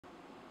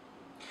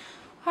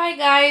Hi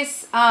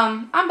guys,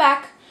 I'm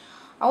back.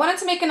 I wanted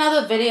to make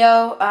another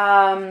video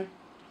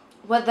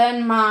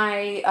within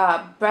my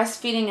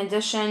breastfeeding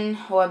edition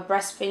or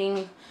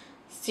breastfeeding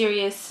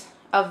series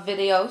of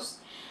videos.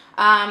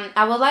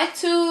 I would like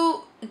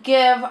to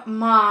give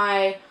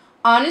my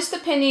honest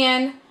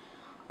opinion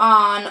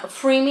on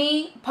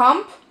Freemie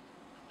Pump.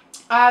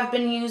 I've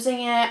been using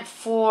it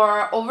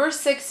for over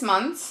 6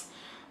 months.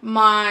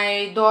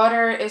 My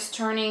daughter is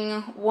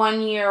turning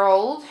 1 year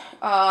old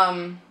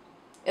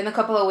in a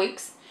couple of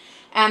weeks,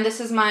 and this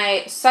is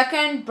my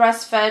second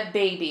breastfed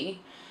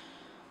baby.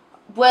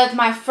 With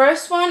my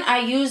first one, I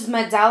used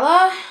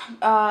Medela.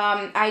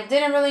 I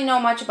didn't really know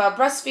much about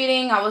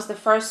breastfeeding. I was the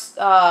first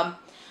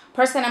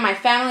person in my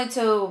family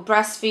to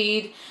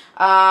breastfeed.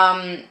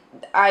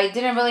 I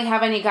didn't really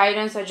have any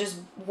guidance. I just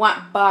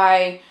went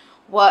by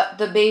what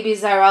the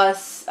Babies R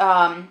Us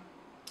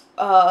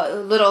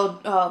little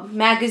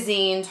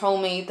magazine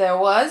told me there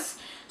was,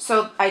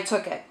 so I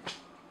took it.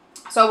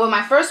 So with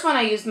my first one,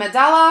 I used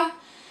Medela,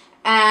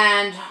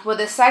 and with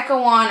the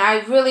second one, I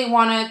really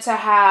wanted to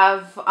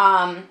have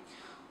a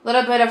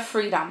little bit of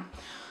freedom.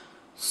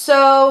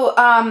 So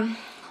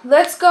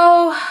let's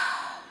go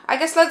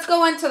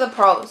into the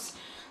pros.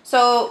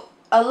 So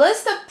a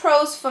list of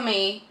pros for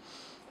me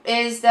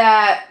is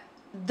that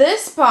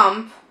this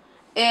pump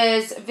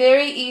is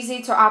very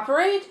easy to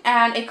operate,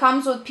 and it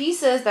comes with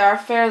pieces that are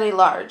fairly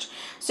large.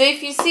 So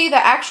if you see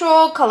the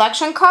actual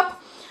collection cup,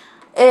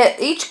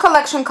 each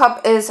collection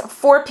cup is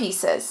 4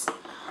 pieces.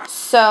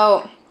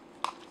 So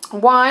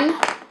 1,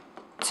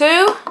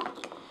 2,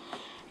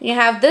 you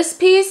have this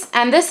piece,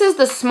 and this is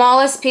the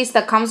smallest piece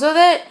that comes with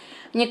it.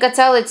 And you can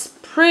tell it's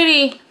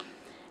pretty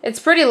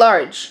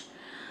large.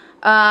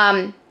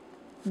 The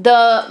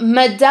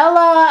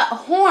Medela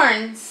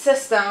horn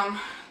system,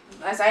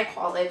 as I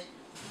call it,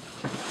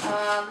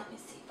 let me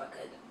see if I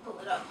could pull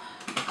it up,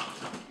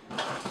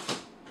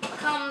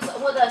 comes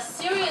with a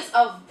series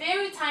of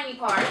very tiny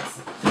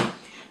parts,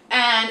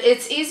 and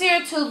it's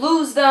easier to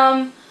lose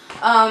them.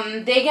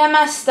 They get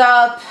messed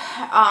up.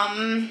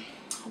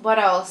 What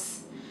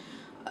else?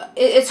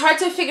 It's hard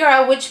to figure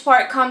out which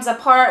part comes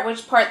apart,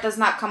 which part does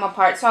not come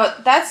apart. So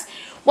that's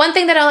one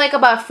thing that I like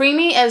about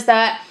Freemie, is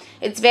that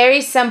it's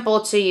very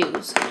simple to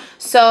use.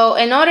 So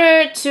in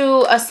order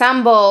to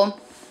assemble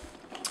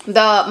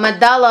the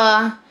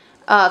Medela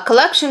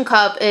collection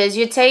cup, is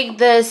you take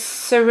this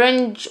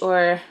syringe,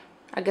 or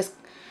I guess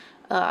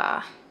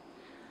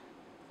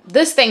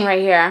this thing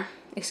right here.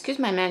 Excuse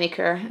my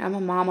manicure. I'm a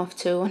mom of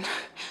 2 and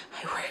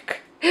I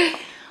work.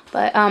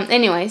 But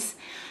anyways,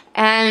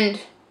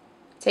 and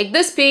take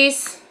this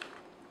piece,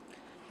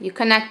 you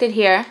connect it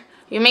here.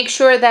 You make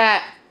sure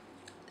that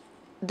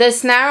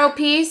this narrow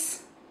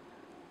piece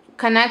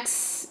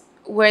connects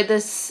where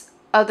this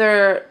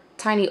other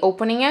tiny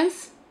opening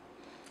is,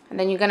 and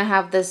then you're gonna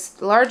have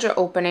this larger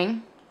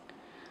opening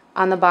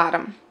on the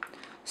bottom.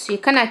 So you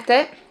connect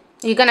it.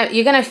 You're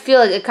gonna feel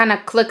like it kind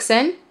of clicks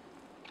in.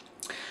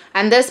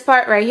 And this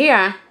part right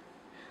here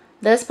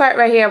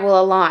will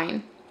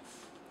align.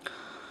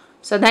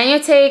 So then you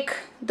take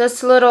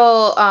this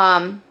little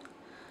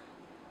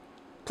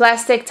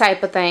plastic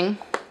type of thing,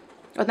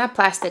 or not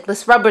plastic,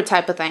 this rubber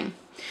type of thing,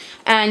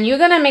 and you're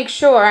gonna make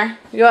sure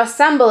you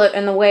assemble it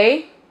in a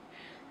way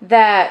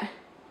that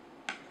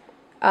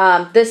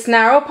this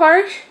narrow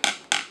part,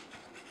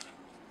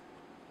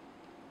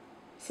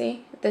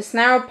 see, this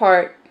narrow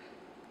part,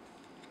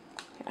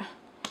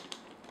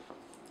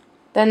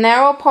 the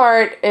narrow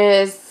part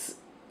is,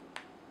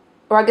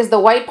 or I guess the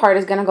white part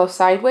is going to go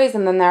sideways,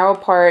 and the narrow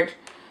part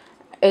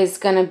is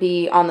going to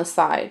be on the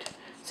side.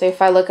 So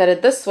if I look at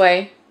it this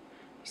way,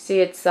 you see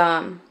it's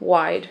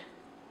wide.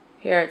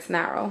 Here it's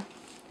narrow.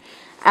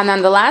 And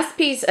then the last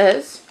piece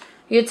is,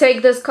 you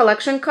take this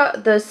collection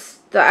cup, the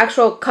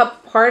actual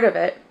cup part of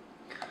it,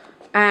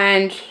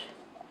 and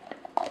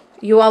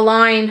you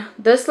align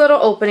this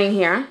little opening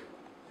here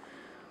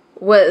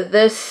with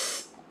this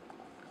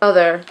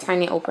other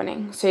tiny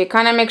opening. So you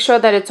kind of make sure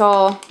that it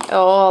all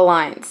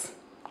aligns.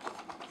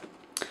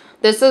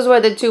 This is where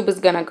the tube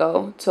is gonna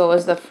go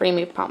towards the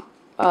Freemie pump.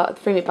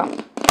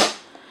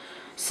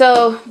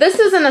 So this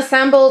is an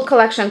assembled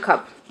collection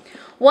cup.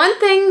 One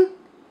thing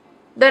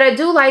that I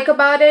do like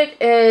about it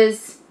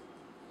is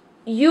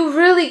you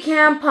really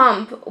can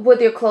pump with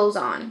your clothes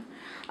on.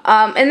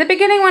 In the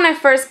beginning, when I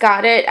first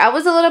got it, I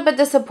was a little bit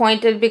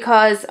disappointed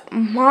because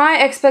my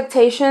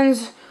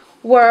expectations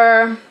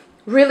were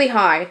really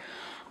high.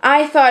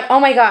 I thought,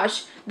 oh my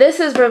gosh, this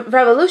is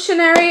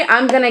revolutionary.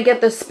 I'm going to get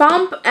this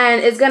pump,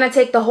 and it's going to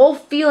take the whole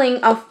feeling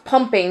of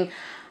pumping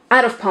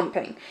out of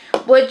pumping,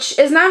 which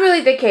is not really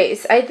the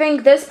case. I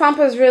think this pump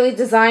is really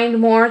designed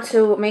more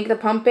to make the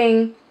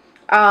pumping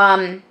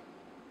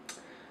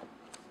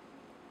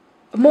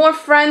more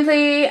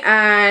friendly,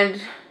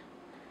 and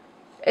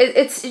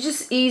it's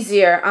just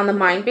easier on the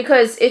mind,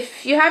 because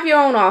if you have your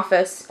own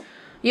office,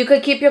 you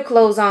could keep your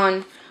clothes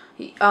on,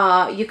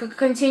 you could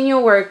continue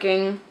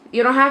working,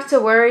 You don't have to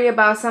worry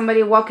about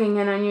somebody walking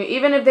in on you.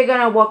 Even if they're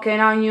gonna walk in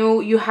on you,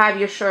 you have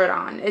your shirt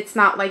on. It's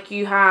not like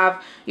you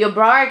have your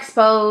bra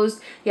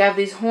exposed, you have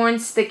these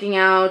horns sticking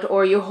out,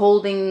 or you're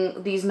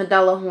holding these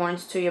Medela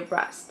horns to your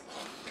breast.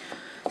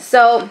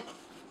 So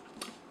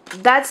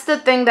that's the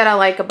thing that I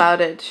like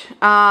about it.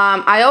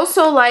 I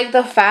also like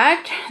the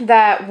fact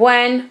that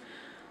when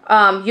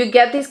you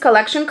get these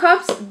collection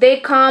cups, they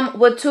come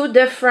with 2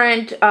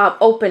 different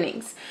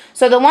openings.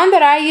 So the one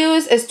that I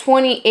use is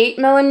 28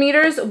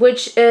 millimeters,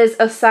 which is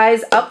a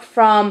size up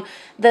from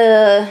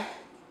the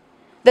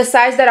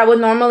size that I would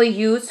normally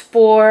use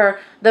for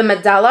the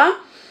Medela.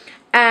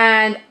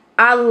 And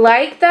I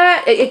like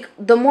that.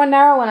 The more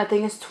narrow one, I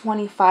think, is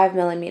 25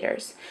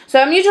 millimeters.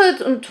 So I'm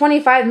usually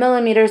 25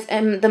 millimeters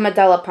in the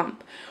Medela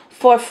Pump.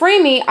 For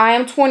Freemie, I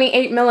am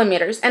 28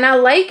 millimeters. And I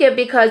like it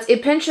because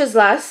it pinches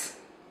less.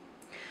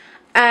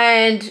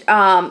 And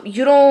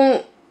you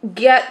don't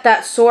get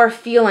that sore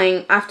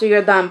feeling after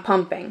you're done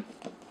pumping.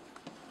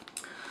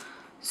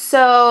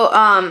 So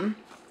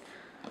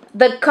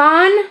the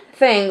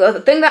thing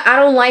that I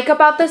don't like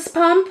about this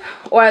pump,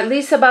 or at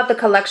least about the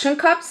collection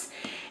cups,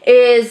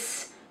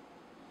 is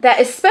that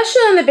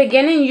especially in the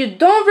beginning, you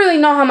don't really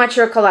know how much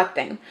you're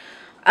collecting.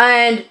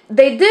 And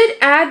they did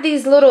add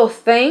these little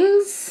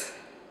things.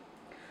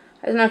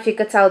 I don't know if you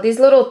could tell. These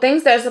little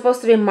things that are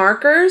supposed to be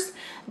markers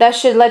that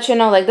should let you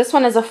know, like this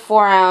one is a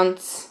 4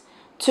 ounce,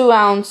 2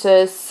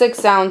 ounces,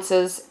 6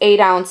 ounces, 8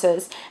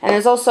 ounces. And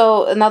there's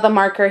also another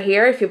marker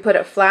here if you put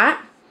it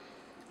flat.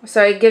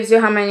 So it gives you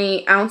how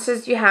many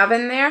ounces you have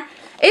in there.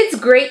 It's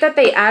great that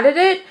they added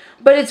it,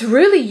 but it's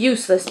really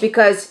useless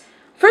because,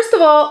 first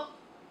of all,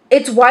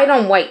 it's white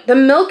on white. The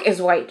milk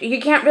is white. You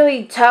can't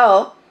really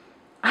tell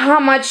how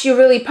much you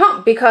really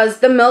pump because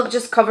the milk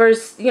just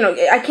covers, you know,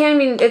 I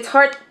can't even, it's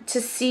hard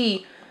to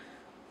see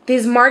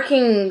these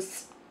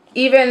markings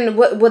even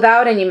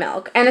without any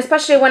milk. And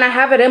especially when I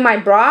have it in my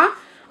bra,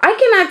 I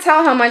cannot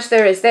tell how much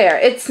there is there.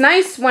 It's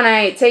nice when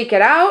I take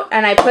it out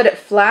and I put it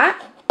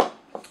flat.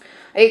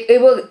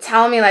 It will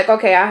tell me like,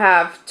 okay, I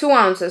have 2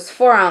 ounces,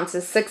 4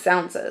 ounces, 6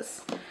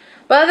 ounces.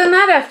 But other than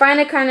that, I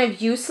find it kind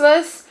of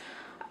useless.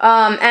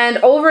 And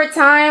over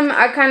time,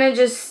 I kind of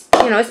just,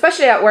 you know,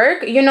 especially at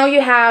work, you know,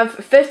 you have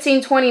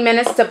 15-20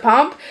 minutes to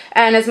pump.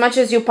 And as much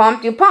as you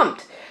pumped, you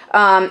pumped.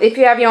 If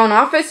you have your own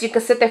office, you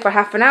could sit there for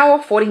half an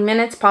hour, 40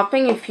 minutes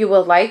pumping if you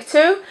would like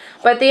to.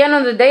 But at the end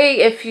of the day,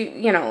 if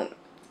you know,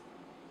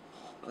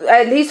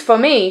 at least for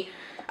me,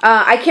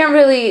 I can't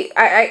really,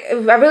 I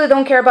really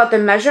don't care about the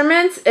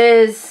measurements.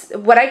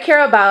 What I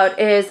care about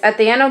is at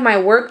the end of my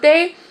work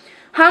day,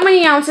 how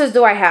many ounces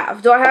do I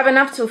have? Do I have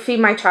enough to feed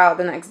my child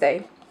the next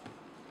day?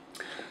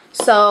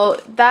 So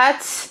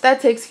that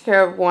takes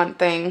care of one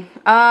thing.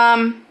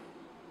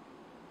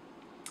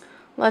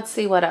 Let's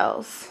see what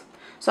else.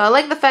 So I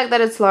like the fact that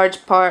it's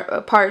large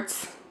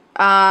parts.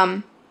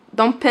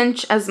 Don't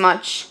pinch as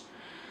much.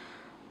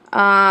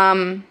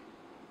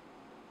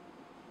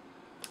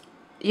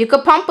 You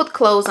could pump with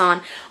clothes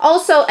on.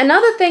 Also,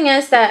 another thing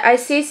is that I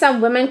see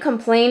some women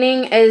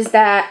complaining is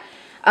that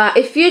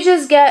if you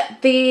just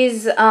get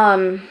these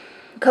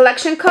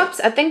collection cups,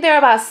 I think they're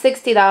about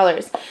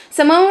 $60.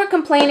 Some women were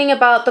complaining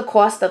about the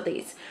cost of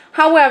these.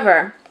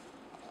 However,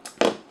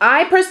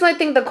 I personally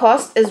think the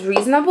cost is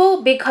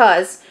reasonable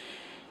because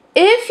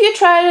if you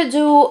try to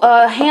do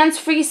a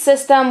hands-free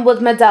system with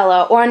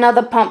Medela or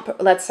another pump,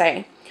 let's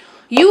say,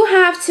 you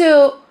have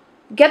to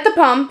get the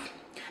pump.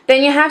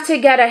 Then you have to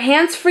get a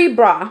hands-free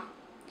bra.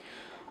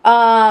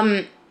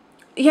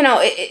 You know,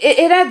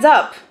 it adds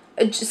up.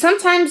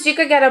 Sometimes you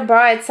could get a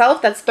bra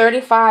itself that's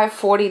 $35,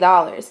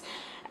 $40.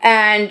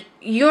 And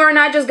you're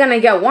not just gonna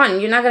get one.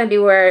 You're not gonna be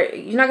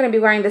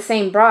wearing the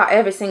same bra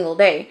every single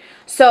day.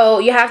 So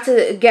you have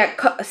to get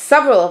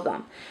several of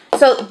them.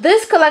 So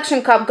this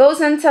collection cup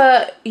goes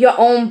into your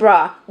own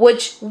bra,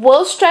 which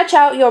will stretch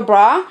out your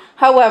bra.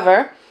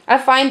 However, I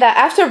find that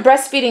after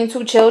breastfeeding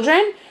 2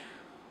 children,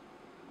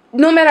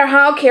 no matter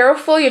how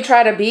careful you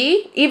try to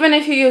be, even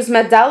if you use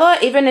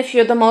Medela, even if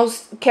you're the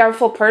most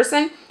careful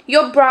person,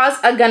 your bras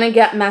are going to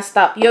get messed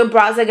up. Your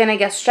bras are going to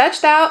get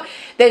stretched out.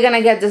 They're going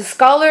to get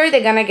discolored.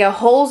 They're going to get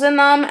holes in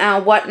them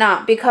and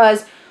whatnot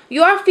because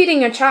you are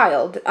feeding your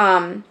child.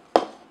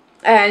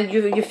 And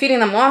you're feeding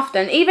them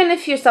often. Even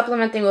if you're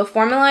supplementing with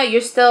formula, you're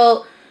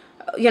still,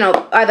 you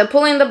know, either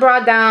pulling the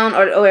bra down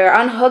or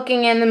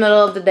unhooking in the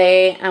middle of the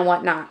day and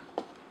whatnot.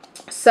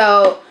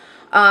 So,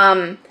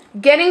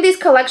 getting these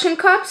collection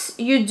cups,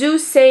 you do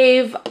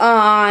save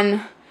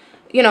on,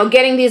 you know,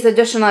 getting these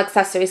additional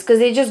accessories because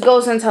it just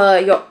goes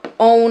into your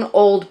own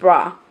old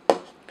bra.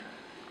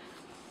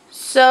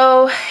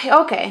 So,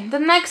 okay, the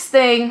next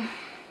thing,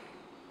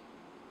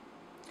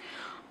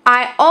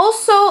 I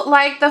also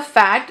like the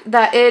fact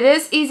that it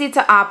is easy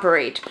to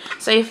operate.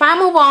 So if I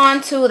move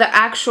on to the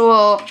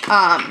actual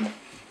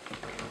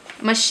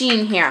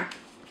machine here,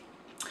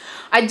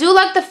 I do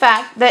like the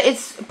fact that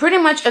it's pretty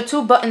much a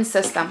 2-button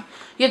system.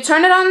 You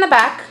turn it on the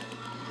back,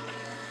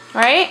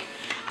 right?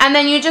 And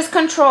then you just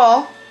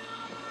control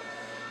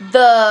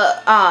the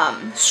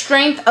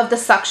strength of the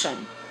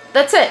suction.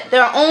 That's it.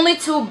 There are only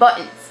 2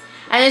 buttons.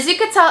 And as you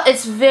can tell,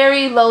 it's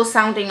very low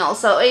sounding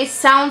also. It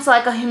sounds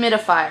like a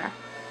humidifier.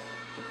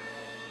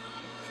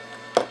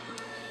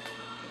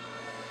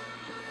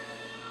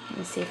 Let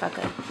me see if I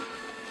could.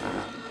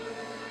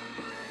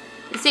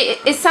 You see,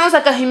 it sounds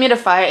like a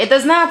humidifier. It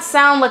does not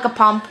sound like a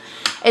pump.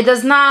 It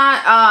does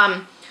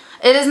not,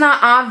 it is not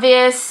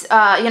obvious,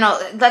 you know,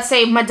 let's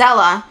say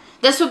Medela.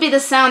 This would be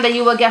the sound that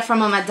you will get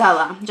from a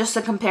Medela, just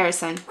a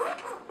comparison.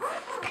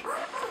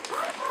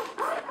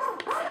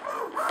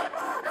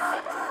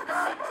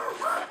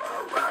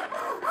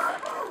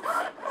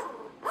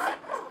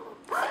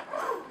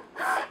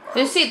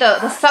 You see,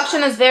 the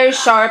suction is very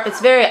sharp. It's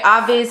very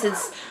obvious.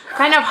 It's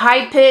kind of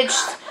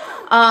high-pitched.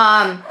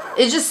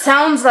 It just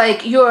sounds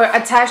like you're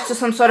attached to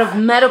some sort of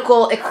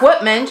medical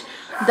equipment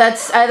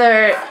that's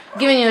either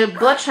giving you a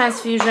blood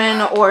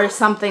transfusion or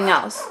something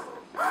else.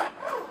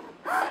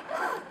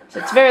 So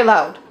it's very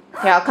loud.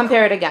 Here, I'll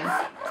compare it again.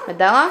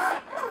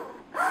 Medela.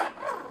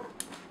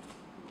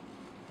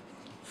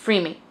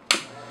 Freemie.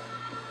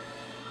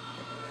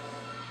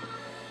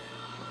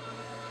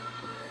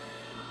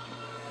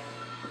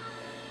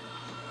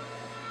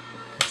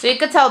 So you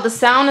could tell the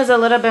sound is a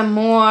little bit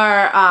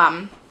more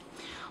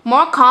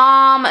more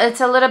calm.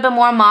 It's a little bit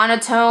more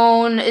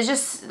monotone. It's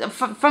just,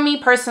 for me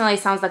personally, it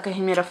sounds like a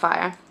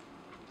humidifier.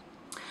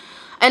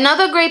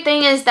 Another great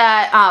thing is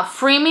that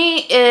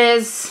Freemie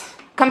is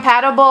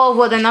compatible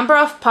with a number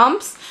of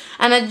pumps.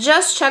 And I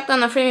just checked on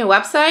the Freemie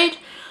website.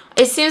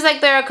 It seems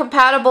like they're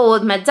compatible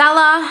with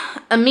Medela,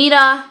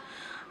 Amida,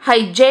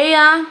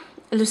 Hygieia,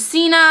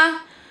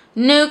 Lucina,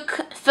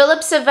 Nuke,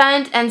 Philips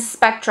Event, and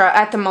Spectra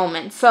at the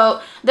moment.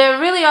 So they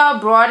really are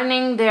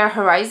broadening their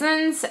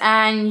horizons,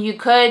 and you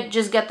could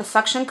just get the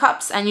suction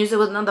cups and use it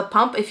with another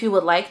pump if you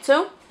would like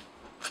to.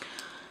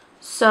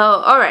 So,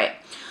 alright.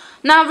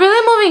 Now,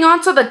 really moving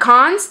on to the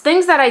cons,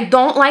 things that I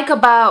don't like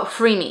about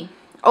Freemie,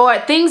 or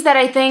things that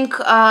I think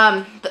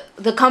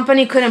the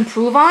company could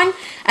improve on.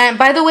 And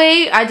by the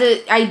way,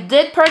 I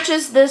did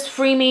purchase this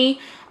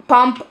Freemie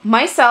pump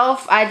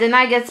myself. I did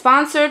not get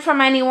sponsored from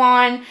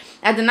anyone.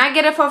 I did not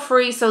get it for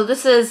free, so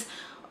this is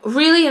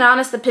really an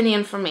honest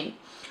opinion for me.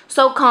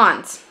 So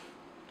cons.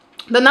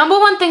 The number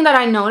one thing that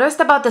I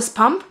noticed about this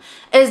pump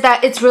is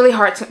that it's really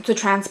hard to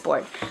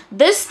transport.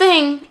 This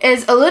thing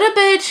is a little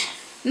bit,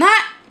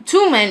 not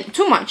too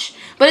much,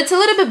 but it's a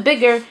little bit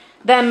bigger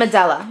than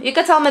Medela. You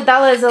can tell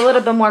Medela is a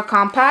little bit more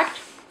compact.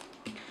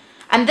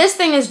 And this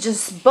thing is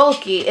just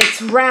bulky.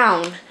 It's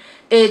round.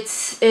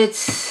 It's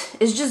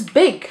just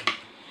big.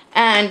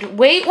 And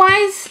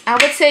weight-wise, I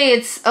would say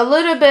it's a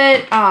little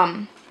bit,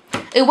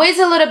 it weighs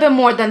a little bit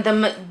more than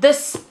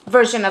this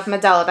version of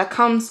Medela that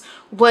comes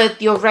with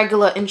your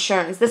regular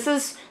insurance. This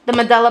is the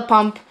Medela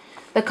pump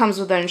that comes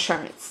with the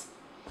insurance.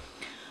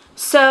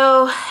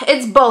 So,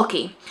 it's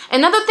bulky.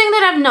 Another thing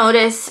that I've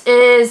noticed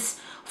is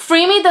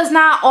Freemie does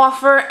not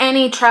offer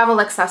any travel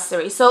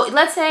accessories. So,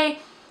 let's say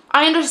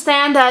I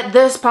understand that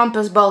this pump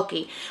is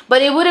bulky,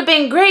 but it would have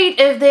been great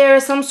if there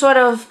is some sort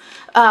of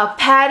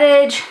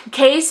padded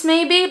case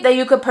maybe that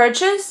you could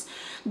purchase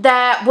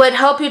that would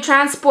help you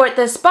transport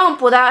this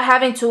pump without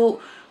having to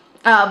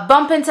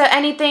bump into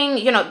anything.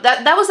 You know,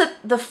 that was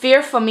the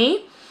fear for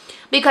me,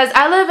 because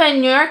I live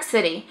in New York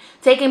City.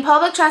 Taking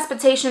public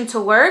transportation to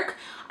work,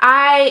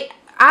 I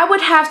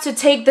would have to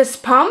take this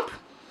pump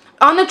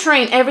on the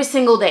train every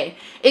single day.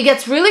 It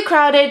gets really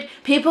crowded.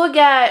 People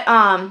get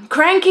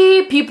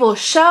cranky. People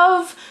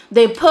shove.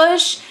 They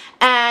push.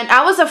 And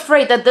I was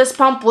afraid that this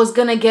pump was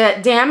going to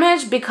get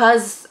damaged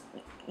because,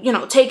 you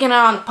know, taking it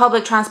on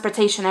public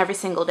transportation every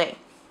single day.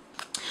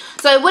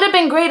 So it would have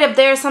been great if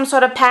there's some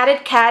sort of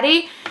padded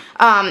caddy,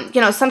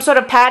 you know, some sort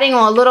of padding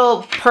or a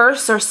little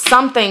purse or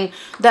something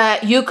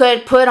that you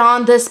could put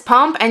on this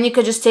pump and you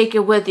could just take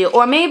it with you.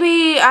 Or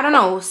maybe, I don't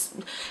know,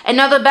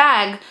 another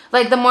bag,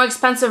 like the more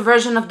expensive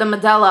version of the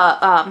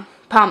Medela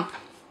pump.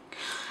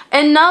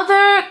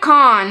 Another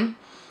con,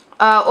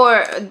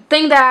 or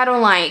thing that I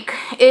don't like,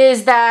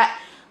 is that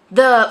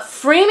the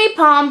Freemie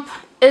pump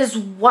is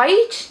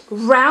white,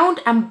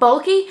 round, and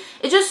bulky.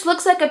 It just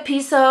looks like a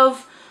piece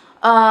of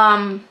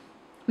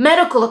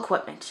medical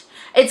equipment.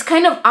 It's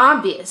kind of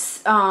obvious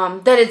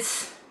that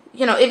it's,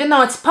 you know, even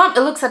though it's pumped,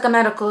 it looks like a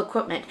medical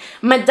equipment.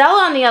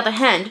 Medela, on the other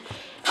hand,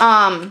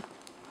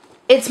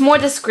 it's more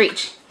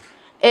discreet.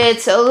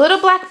 It's a little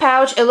black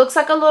pouch. It looks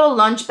like a little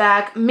lunch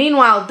bag.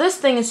 Meanwhile, this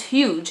thing is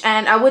huge,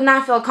 and I would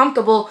not feel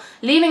comfortable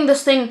leaving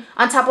this thing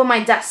on top of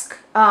my desk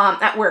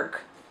at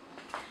work.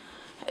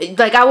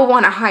 Like, I would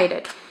want to hide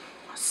it.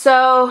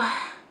 So,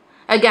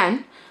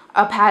 again,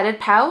 a padded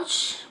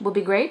pouch would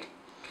be great.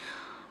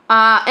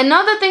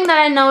 Another thing that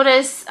I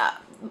noticed,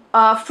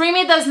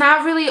 Freemie does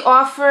not really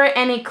offer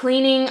any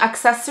cleaning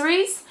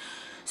accessories.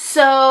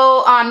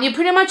 So, you're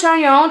pretty much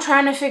on your own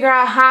trying to figure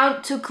out how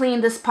to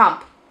clean this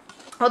pump.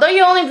 Although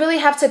you only really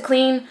have to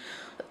clean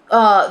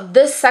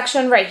this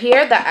section right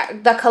here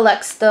that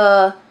collects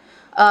the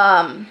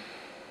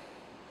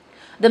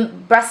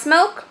breast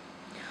milk,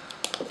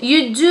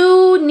 you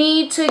do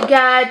need to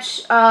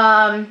get,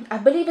 I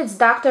believe it's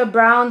Dr.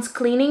 Brown's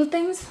cleaning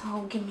things.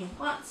 Oh, give me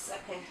 1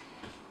 second.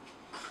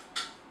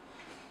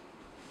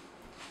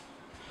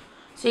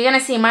 So you're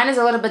gonna see mine is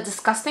a little bit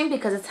disgusting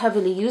because it's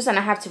heavily used and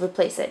I have to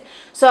replace it.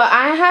 So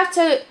I had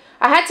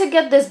to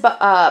get this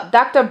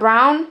Dr.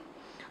 Brown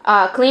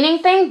cleaning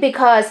thing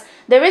because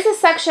there is a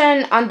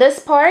section on this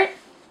part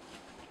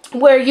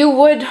where you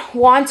would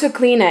want to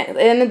clean it.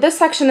 And this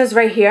section is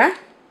right here.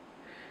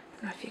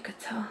 I don't know if you could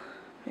tell.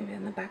 Maybe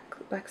on the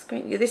back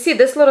screen. You see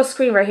this little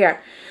screen right here.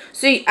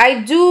 So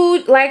I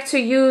do like to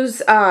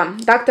use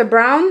Dr.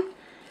 Brown,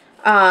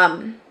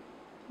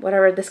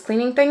 whatever this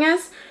cleaning thing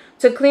is,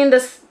 to clean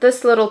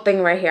this little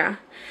thing right here.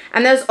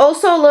 And there's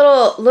also a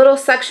little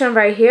section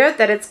right here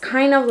that it's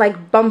kind of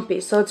like bumpy,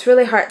 so it's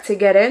really hard to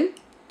get in.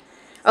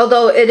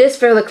 Although it is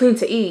fairly clean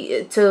to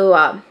eat,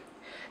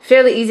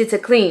 fairly easy to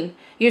clean.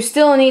 You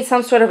still need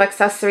some sort of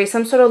accessory,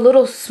 some sort of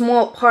little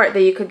small part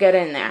that you could get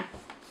in there.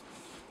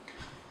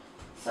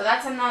 So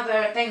that's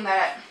another thing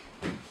that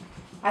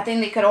I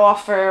think they could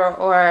offer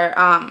or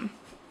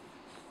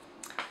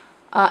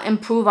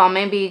improve on,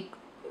 maybe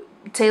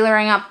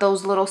tailoring up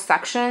those little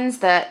sections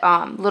that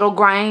little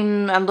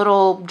grime and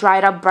little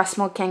dried up breast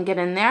milk can get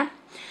in there.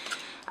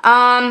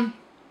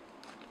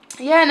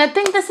 Yeah, and I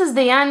think this is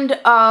the end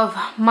of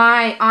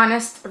my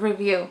honest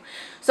review.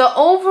 So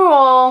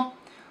overall,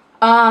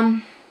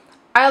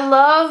 I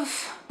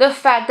love the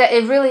fact that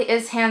it really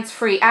is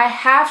hands-free. I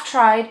have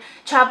tried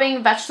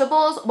chopping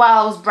vegetables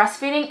while I was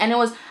breastfeeding and it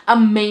was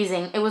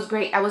amazing. It was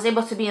great. I was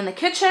able to be in the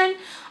kitchen.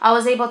 I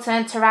was able to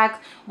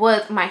interact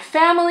with my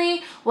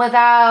family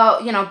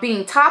without, you know,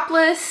 being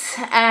topless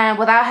and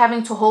without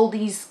having to hold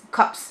these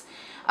cups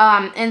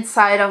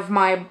inside of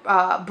my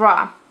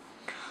bra.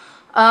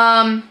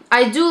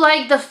 I do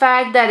like the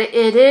fact that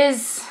it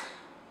is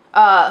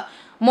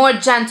more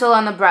gentle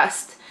on the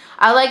breast.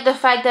 I like the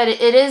fact that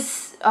it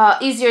is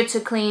easier to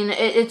clean.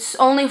 It's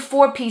only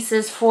 4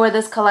 pieces for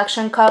this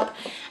collection cup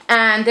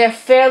and they're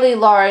fairly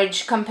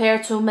large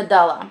compared to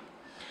Medela.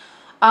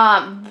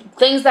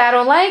 Things that I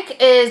don't like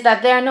is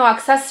that there are no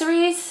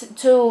accessories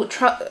to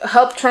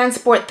help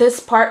transport this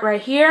part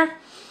right here.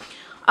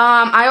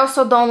 I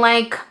also don't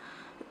like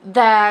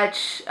that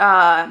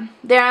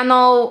there are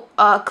no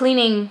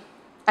cleaning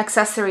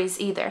accessories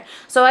either.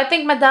 So I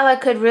think Medela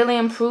could really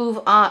improve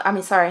on,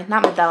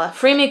 not Medela,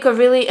 Freemie could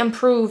really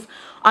improve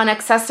on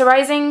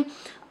accessorizing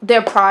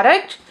their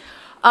product.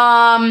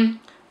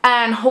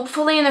 And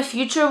hopefully in the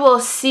future we'll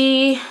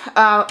see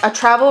a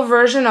travel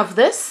version of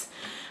this,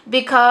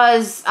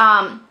 because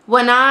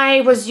when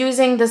I was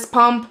using this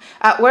pump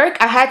at work,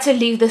 I had to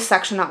leave this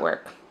section at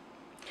work.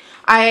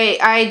 I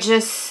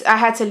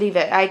had to leave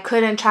it. I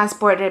couldn't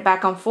transport it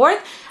back and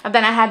forth. And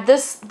then I had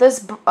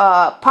this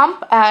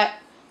pump at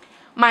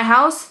my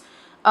house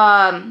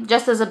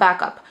just as a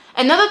backup.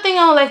 Another thing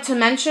I would like to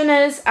mention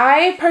is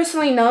I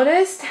personally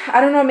noticed, I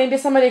don't know, maybe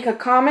somebody could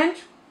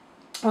comment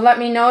or let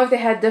me know if they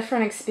had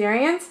different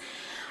experience.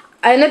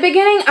 In the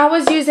beginning, I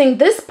was using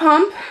this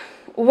pump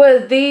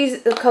with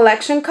these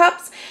collection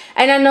cups,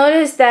 and I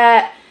noticed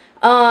that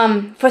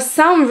for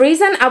some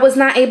reason I was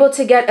not able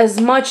to get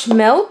as much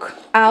milk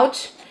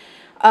out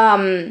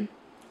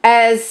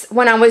as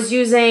when I was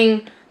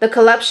using the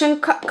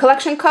collection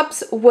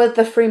cups with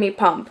the Freemie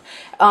pump.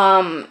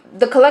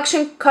 The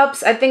collection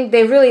cups, I think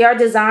they really are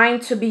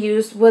designed to be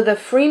used with a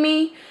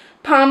Freemie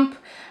pump,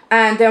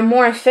 and they're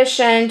more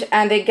efficient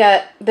and they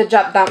get the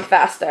job done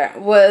faster.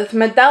 With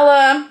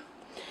Medela,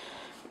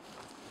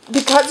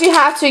 because you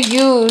have to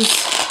use,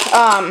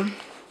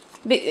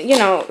 you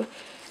know,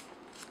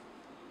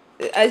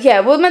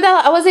 yeah, with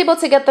Medela, I was able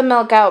to get the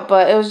milk out,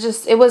 but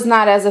it was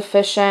not as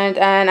efficient,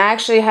 and I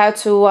actually had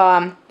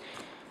to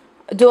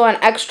do an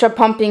extra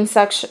pumping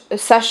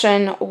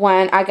session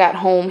when I got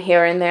home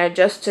here and there,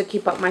 just to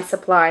keep up my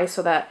supply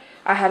so that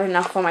I had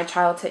enough for my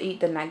child to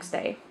eat the next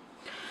day.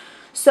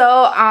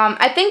 So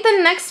I think the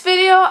next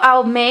video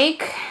I'll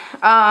make,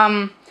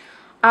 I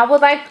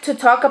would like to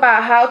talk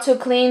about how to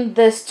clean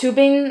this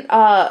tubing,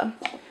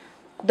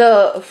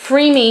 the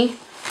Freemie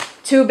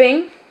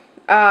tubing,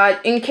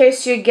 in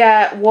case you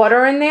get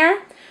water in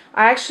there.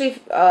 I actually,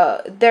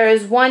 there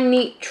is one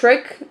neat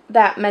trick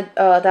that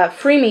that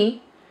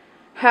Freemie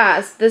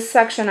has. This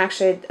section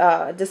actually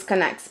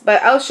disconnects,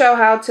 but I'll show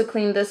how to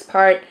clean this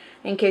part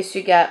in case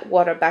you get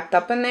water backed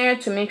up in there,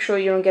 to make sure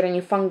you don't get any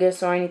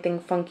fungus or anything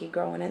funky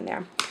growing in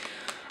there.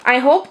 I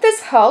hope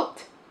this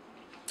helped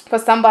for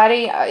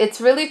somebody. It's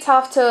really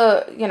tough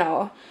to, you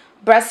know,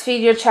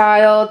 breastfeed your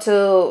child,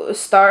 to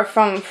start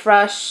from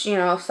fresh, you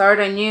know, start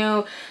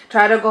anew,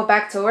 try to go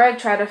back to work,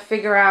 try to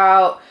figure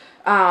out,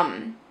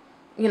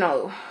 you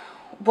know,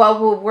 what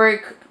will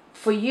work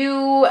for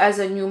you as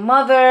a new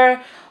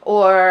mother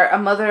or a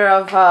mother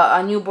of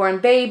a newborn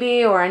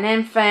baby or an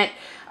infant.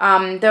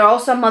 There are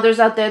also mothers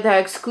out there that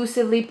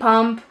exclusively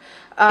pump.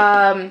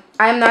 I'm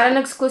not an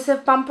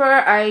exclusive pumper.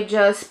 I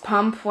just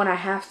pump when I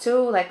have to,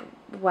 like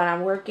when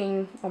I'm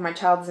working or my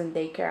child's in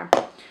daycare.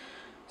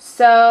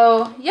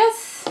 So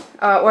yes,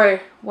 or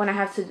when I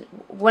have to,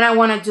 when I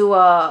want to do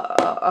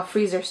a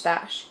freezer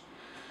stash.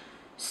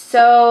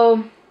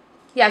 So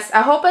yes,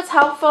 I hope it's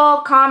helpful.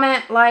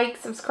 Comment, like,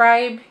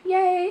 subscribe.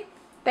 Yay!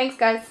 Thanks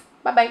guys.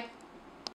 Bye bye.